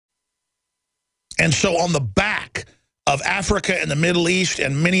And so on the back of Africa and the Middle East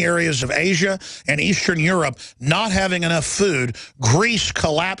and many areas of Asia and Eastern Europe not having enough food, Greece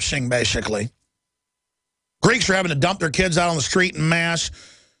collapsing, basically. Greeks are having to dump their kids out on the street en masse.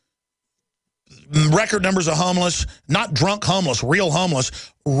 Record numbers of homeless, not drunk homeless, real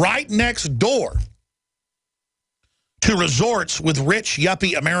homeless, right next door to resorts with rich,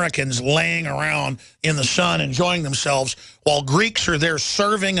 yuppie Americans laying around in the sun enjoying themselves while Greeks are there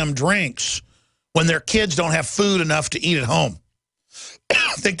serving them drinks when their kids don't have food enough to eat at home.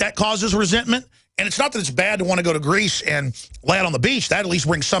 I think that causes resentment. And it's not that it's bad to want to go to Greece and land on the beach. That at least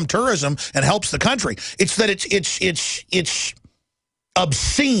brings some tourism and helps the country. It's that it's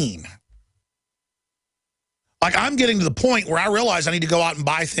obscene. Like, I'm getting to the point where I realize I need to go out and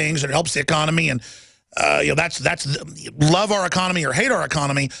buy things and it helps the economy. And you know, that's love our economy or hate our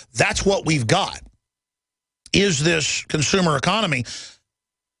economy. That's what we've got. Is this consumer economy?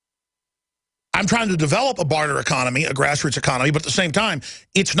 I'm trying to develop a barter economy, a grassroots economy, but at the same time,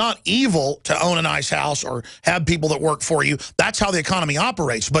 it's not evil to own a nice house or have people that work for you. That's how the economy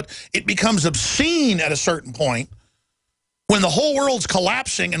operates. But it becomes obscene at a certain point when the whole world's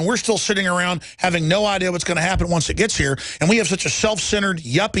collapsing and we're still sitting around having no idea what's going to happen once it gets here. And we have such a self-centered,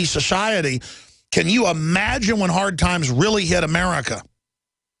 yuppie society. Can you imagine when hard times really hit America,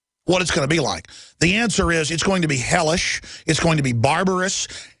 what it's going to be like? The answer is it's going to be hellish. It's going to be barbarous.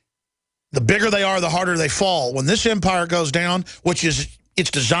 The bigger they are, the harder they fall. When this empire goes down, which is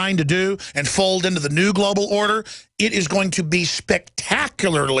it's designed to do, and fold into the new global order, it is going to be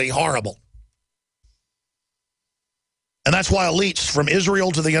spectacularly horrible. And that's why elites from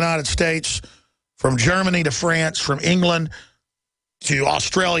Israel to the United States, from Germany to France, from England to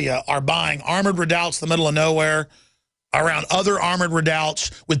Australia are buying armored redoubts in the middle of nowhere around other armored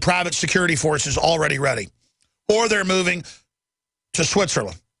redoubts with private security forces already ready. Or they're moving to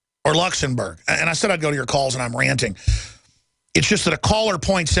Switzerland or Luxembourg. And I said I'd go to your calls, and I'm ranting. It's just that a caller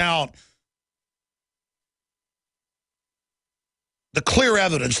points out the clear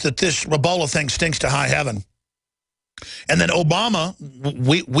evidence that this Ebola thing stinks to high heaven. And then Obama,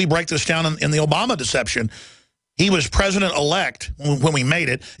 we break this down in the Obama deception. He was president-elect when we made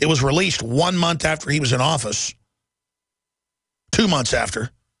it. It was released 1 month after he was in office. 2 months after.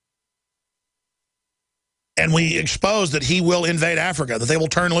 And we exposed that he will invade Africa, that they will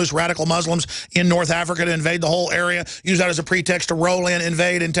turn loose radical Muslims in North Africa to invade the whole area, use that as a pretext to roll in,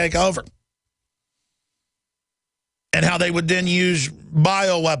 invade, and take over. And how they would then use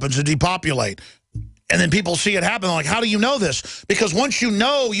bioweapons to depopulate. And then people see it happen, like, how do you know this? Because once you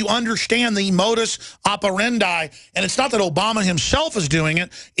know, you understand the modus operandi. And it's not that Obama himself is doing it,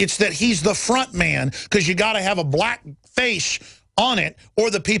 it's that he's the front man, because you got to have a black face on it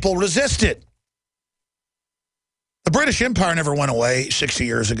or the people resist it. The British Empire never went away 60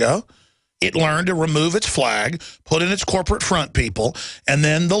 years ago. It learned to remove its flag, put in its corporate front people, and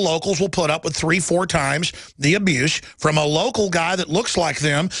then the locals will put up with 3-4 times the abuse from a local guy that looks like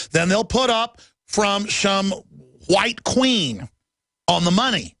them. Then they'll put up from some white queen on the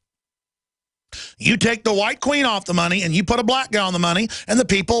money. You take the white queen off the money and you put a black guy on the money, and the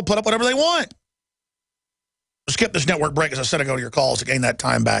people put up whatever they want. Skip this network break, as I said, I go to your calls to gain that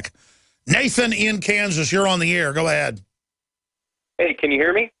time back. Nathan in Kansas, you're on the air. Go ahead. Hey, can you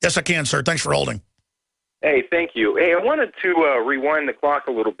hear me? Yes, I can, sir. Thanks for holding. Hey, thank you. Hey, I wanted to rewind the clock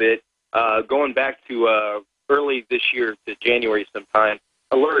a little bit, going back to early this year to January sometime.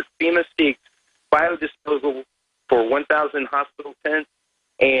 Alert, FEMA seeks biodisposal for 1,000 hospital tents,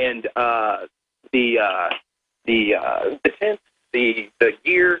 and the tents, the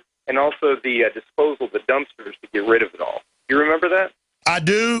gear, and also the disposal, the dumpsters to get rid of it all. You remember that? I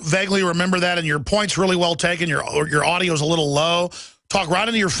do vaguely remember that, and your point's really well taken. Your audio's a little low. Talk right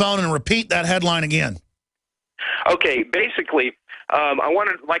into your phone and repeat that headline again. Okay, basically, I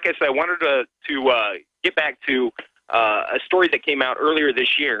wanted to get back to a story that came out earlier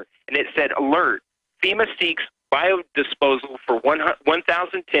this year, and it said, alert, FEMA seeks biodisposal for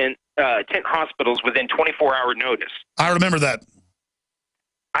 1,000 tent hospitals within 24-hour notice. I remember that.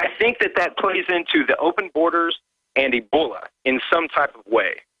 I think that plays into the open borders and Ebola in some type of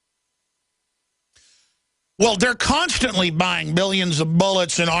way. Well, they're constantly buying billions of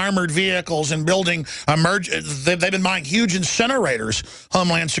bullets and armored vehicles and building they've been buying huge incinerators,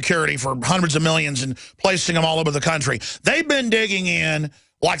 Homeland Security, for hundreds of millions and placing them all over the country. They've been digging in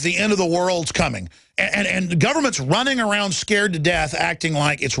like the end of the world's coming. And the government's running around scared to death, acting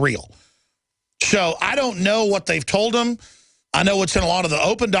like it's real. So I don't know what they've told them. I know it's in a lot of the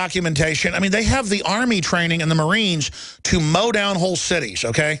open documentation. I mean, they have the Army training and the Marines to mow down whole cities,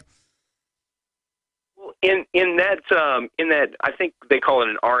 okay? In that, I think they call it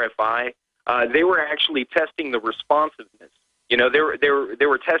an RFI, they were actually testing the responsiveness. You know, they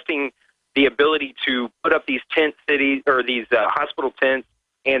were testing the ability to put up these tent cities or these hospital tents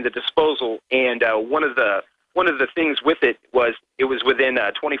and the disposal. And one of the things with it was within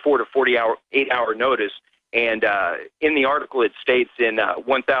 24 to 48-hour notice. And in the article, it states in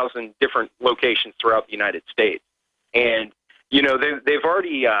 1,000 different locations throughout the United States. And you know, they've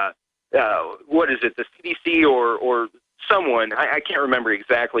already what is it, the CDC or someone, I can't remember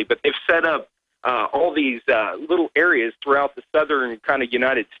exactly, but they've set up all these little areas throughout the southern kind of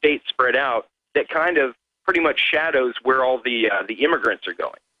United States spread out that kind of pretty much shadows where all the immigrants are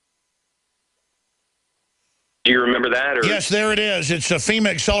going. Do you remember that? Or? Yes, there it is. It's FEMA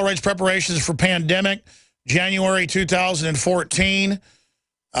accelerates preparations for pandemic, January 2014.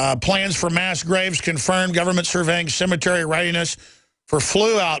 Plans for mass graves confirmed. Government surveying cemetery readiness for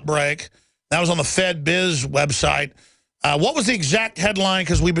flu outbreak. That was on the FedBiz website. What was the exact headline?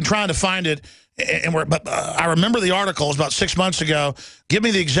 Because we've been trying to find it, and but I remember the article. It was about 6 months ago. Give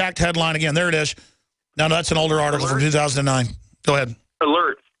me the exact headline again. There it is. No, that's an older article from 2009. Go ahead.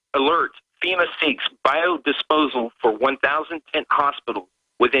 Alert. FEMA seeks biodisposal for 1,000 tent hospitals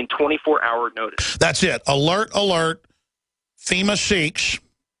within 24-hour notice. That's it. Alert. FEMA seeks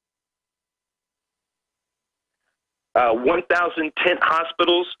 1,000 tent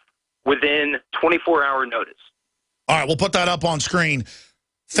hospitals within 24-hour notice. All right, we'll put that up on screen.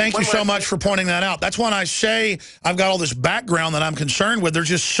 Thank you so much for pointing that out. That's when I say I've got all this background that I'm concerned with. There's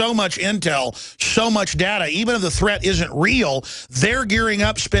just so much intel, so much data. Even if the threat isn't real, they're gearing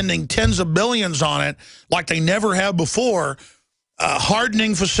up, spending tens of billions on it like they never have before,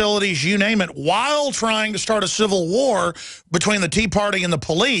 hardening facilities, you name it, while trying to start a civil war between the Tea Party and the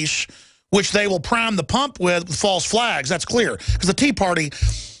police, which they will prime the pump with false flags. That's clear. Because the Tea Party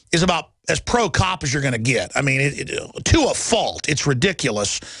is about as pro-cop as you're going to get. I mean, to a fault. It's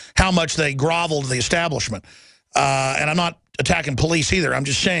ridiculous how much they grovel to the establishment. And I'm not attacking police either. I'm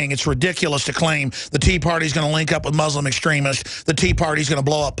just saying it's ridiculous to claim the Tea Party's going to link up with Muslim extremists. The Tea Party's going to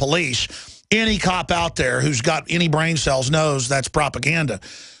blow up police. Any cop out there who's got any brain cells knows that's propaganda.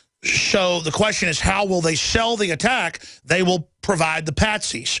 So the question is, how will they sell the attack? They will provide the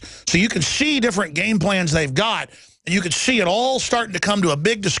patsies. So you can see different game plans they've got, and you can see it all starting to come to a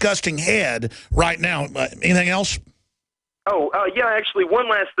big, disgusting head right now. Anything else? Yeah, actually, one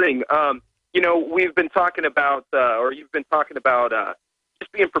last thing. You know, we've been talking about, or you've been talking about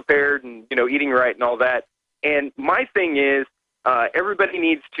just being prepared and, you know, eating right and all that. And my thing is, everybody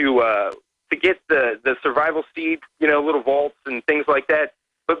needs to get the survival seed, you know, little vaults and things like that.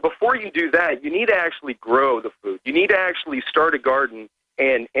 But before you do that, you need to actually grow the food. You need to actually start a garden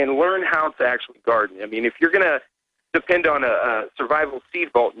and learn how to actually garden. I mean, if you're going to depend on a survival seed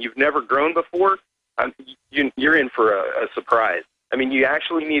vault and you've never grown before, you're in for a surprise. I mean, you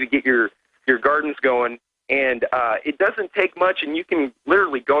actually need to get your gardens going, and it doesn't take much, and you can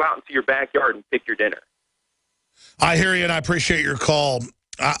literally go out into your backyard and pick your dinner. I hear you, and I appreciate your call.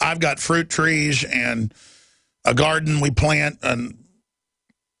 I've got fruit trees and a garden we plant, an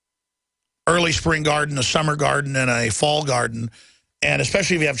early spring garden, a summer garden, and a fall garden. And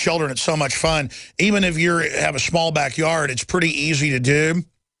especially if you have children, it's so much fun. Even if you have a small backyard, it's pretty easy to do.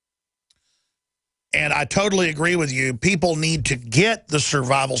 And I totally agree with you. People need to get the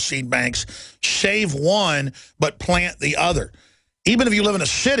survival seed banks, save one, but plant the other. Even if you live in a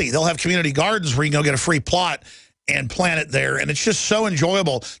city, they'll have community gardens where you can go get a free plot and plant it there. And it's just so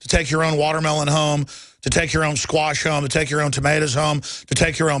enjoyable to take your own watermelon home, to take your own squash home, to take your own tomatoes home, to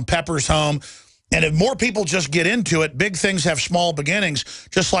take your own peppers home. And if more people just get into it, big things have small beginnings,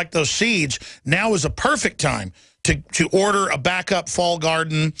 just like those seeds. Now is a perfect time to order a backup fall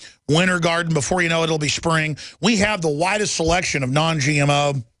garden, winter garden. Before you know it, it'll be spring. We have the widest selection of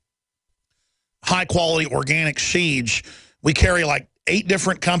non-GMO, high-quality organic seeds. We carry like 8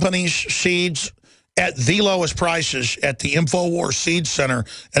 different companies' seeds at the lowest prices at the InfoWars Seed Center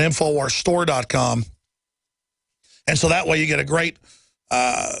at InfoWarsStore.com. And so that way you get a great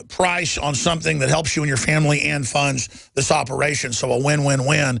price on something that helps you and your family and funds this operation. So a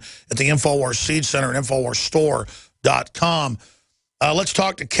win-win-win at the InfoWars Seed Center at InfoWarsStore.com. Let's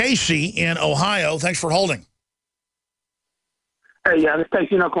talk to Casey in Ohio. Thanks for holding. Hey, this is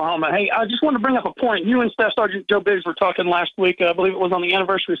Casey in Oklahoma. Hey, I just want to bring up a point. You and Staff Sergeant Joe Biggs were talking last week, I believe it was on the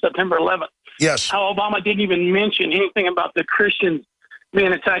anniversary of September 11th. Yes. How Obama didn't even mention anything about the Christians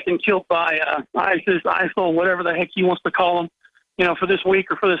being attacked and killed by ISIS, ISIL, whatever the heck he wants to call them, you know, for this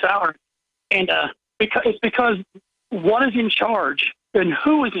week or for this hour. And it's because what is in charge and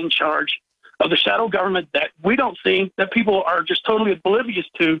who is in charge of the shadow government that we don't see, that people are just totally oblivious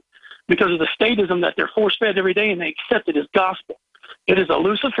to because of the statism that they're force-fed every day and they accept it as gospel. It is a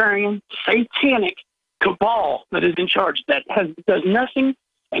Luciferian, satanic cabal that is in charge that does nothing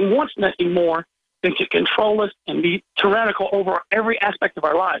and wants nothing more than to control us and be tyrannical over every aspect of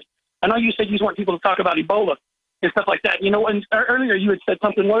our lives. I know you said you just want people to talk about Ebola and stuff like that. You know, and earlier you had said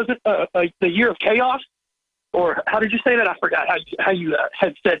something, was it the year of chaos? Or how did you say that? I forgot how you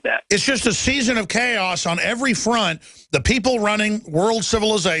had said that. It's just a season of chaos on every front. The people running world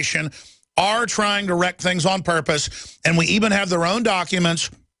civilization are trying to wreck things on purpose, and we even have their own documents,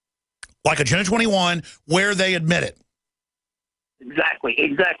 like Agenda 21, where they admit it.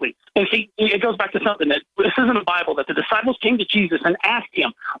 Exactly. And see, it goes back to something that this is in the Bible, that the disciples came to Jesus and asked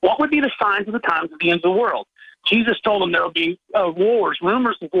him, what would be the signs of the times of the end of the world? Jesus told them there will be wars,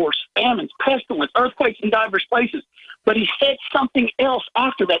 rumors of wars, famines, pestilence, earthquakes in diverse places. But he said something else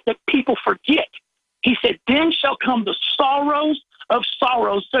after that people forget. He said, then shall come the sorrows of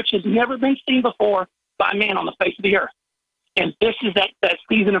sorrows such as never been seen before by man on the face of the earth. And this is that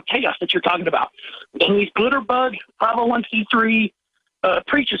season of chaos that you're talking about. And these glitterbug 501c3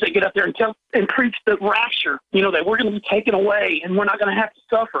 preachers that get up there and preach the rapture, you know, that we're going to be taken away and we're not going to have to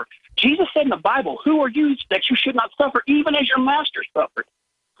suffer. Jesus said in the Bible, who are you that you should not suffer, even as your master suffered?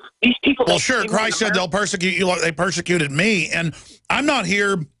 These people. Well, sure, Christ said they'll persecute you like they persecuted me. And I'm not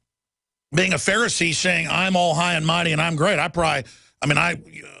here being a Pharisee saying I'm all high and mighty and I'm great. I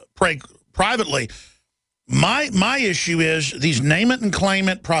pray privately. My issue is these name it and claim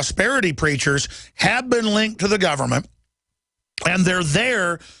it prosperity preachers have been linked to the government, and they're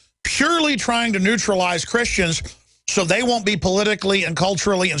there purely trying to neutralize Christians so they won't be politically and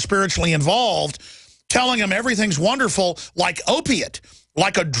culturally and spiritually involved, telling them everything's wonderful like opiate,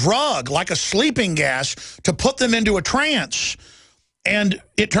 like a drug, like a sleeping gas to put them into a trance. And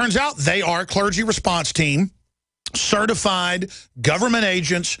it turns out they are clergy response team, certified government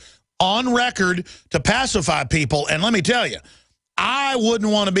agents on record to pacify people. And let me tell you, I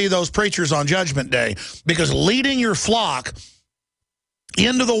wouldn't want to be those preachers on Judgment Day, because leading your flock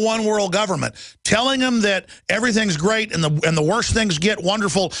into the one world government, telling them that everything's great and the worst things get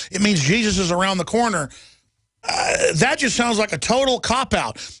wonderful, it means Jesus is around the corner. That just sounds like a total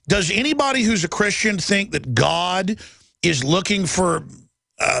cop-out. Does anybody who's a Christian think that God is looking for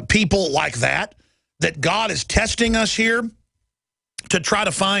people like that? That God is testing us here to try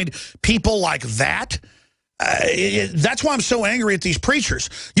to find people like that? That's why I'm so angry at these preachers.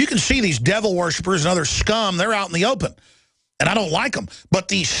 You can see these devil worshipers and other scum, they're out in the open. And I don't like them. But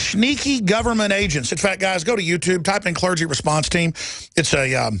these sneaky government agents, in fact, guys, go to YouTube, type in clergy response team. It's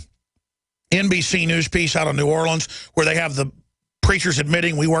a NBC News piece out of New Orleans where they have the preachers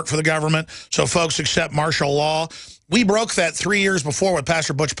admitting we work for the government, so folks accept martial law. We broke that 3 years before with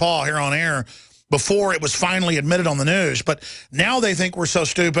Pastor Butch Paul here on air, before it was finally admitted on the news. But now they think we're so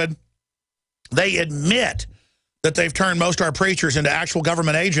stupid, they admit that they've turned most of our preachers into actual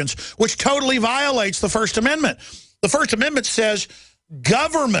government agents, which totally violates the First Amendment. The First Amendment says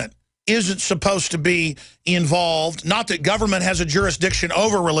government isn't supposed to be involved, not that government has a jurisdiction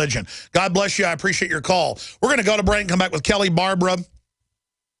over religion. God bless you. I appreciate your call. We're going to go to break and come back with Kelly, Barbara,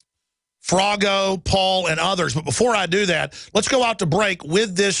 Frago, Paul, and others. But before I do that, let's go out to break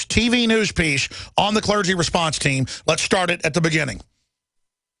with this TV news piece on the clergy response team. Let's start it at the beginning.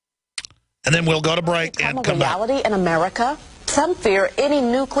 And then we'll go to break and come back. Reality in America. Some fear any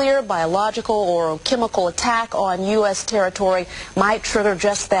nuclear, biological, or chemical attack on U.S. territory might trigger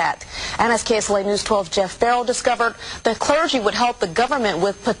just that. And as KSLA News 12's Jeff Farrell discovered, the clergy would help the government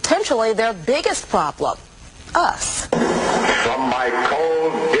with potentially their biggest problem, us. From my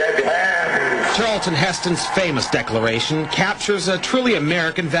cold, dead hands. Charlton Heston's famous declaration captures a truly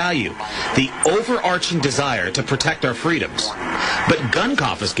American value, the overarching desire to protect our freedoms. But gun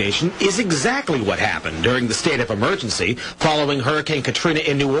confiscation is exactly what happened during the state of emergency following Hurricane Katrina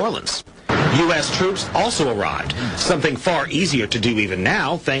in New Orleans. U.S. troops also arrived, something far easier to do even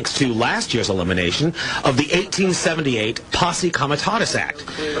now thanks to last year's elimination of the 1878 Posse Comitatus Act.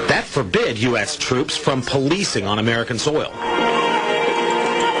 That forbid U.S. troops from policing on American soil.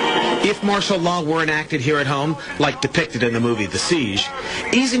 If martial law were enacted here at home, like depicted in the movie The Siege,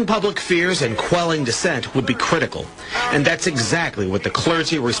 easing public fears and quelling dissent would be critical. And that's exactly what the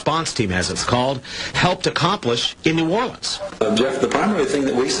clergy response team, as it's called, helped accomplish in New Orleans. Jeff, the primary thing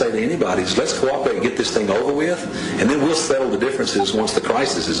that we say to anybody is let's cooperate and get this thing over with, and then we'll settle the differences once the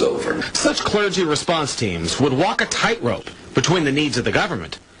crisis is over. Such clergy response teams would walk a tightrope between the needs of the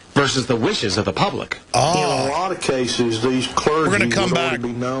government versus the wishes of the public. In a lot of cases, these clergy We're come would back.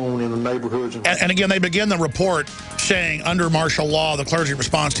 already be known in the neighborhoods. And again, they begin the report saying under martial law, the clergy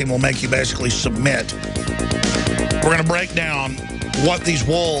response team will make you basically submit. We're going to break down what these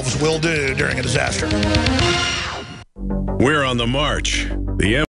wolves will do during a disaster. We're on the march. The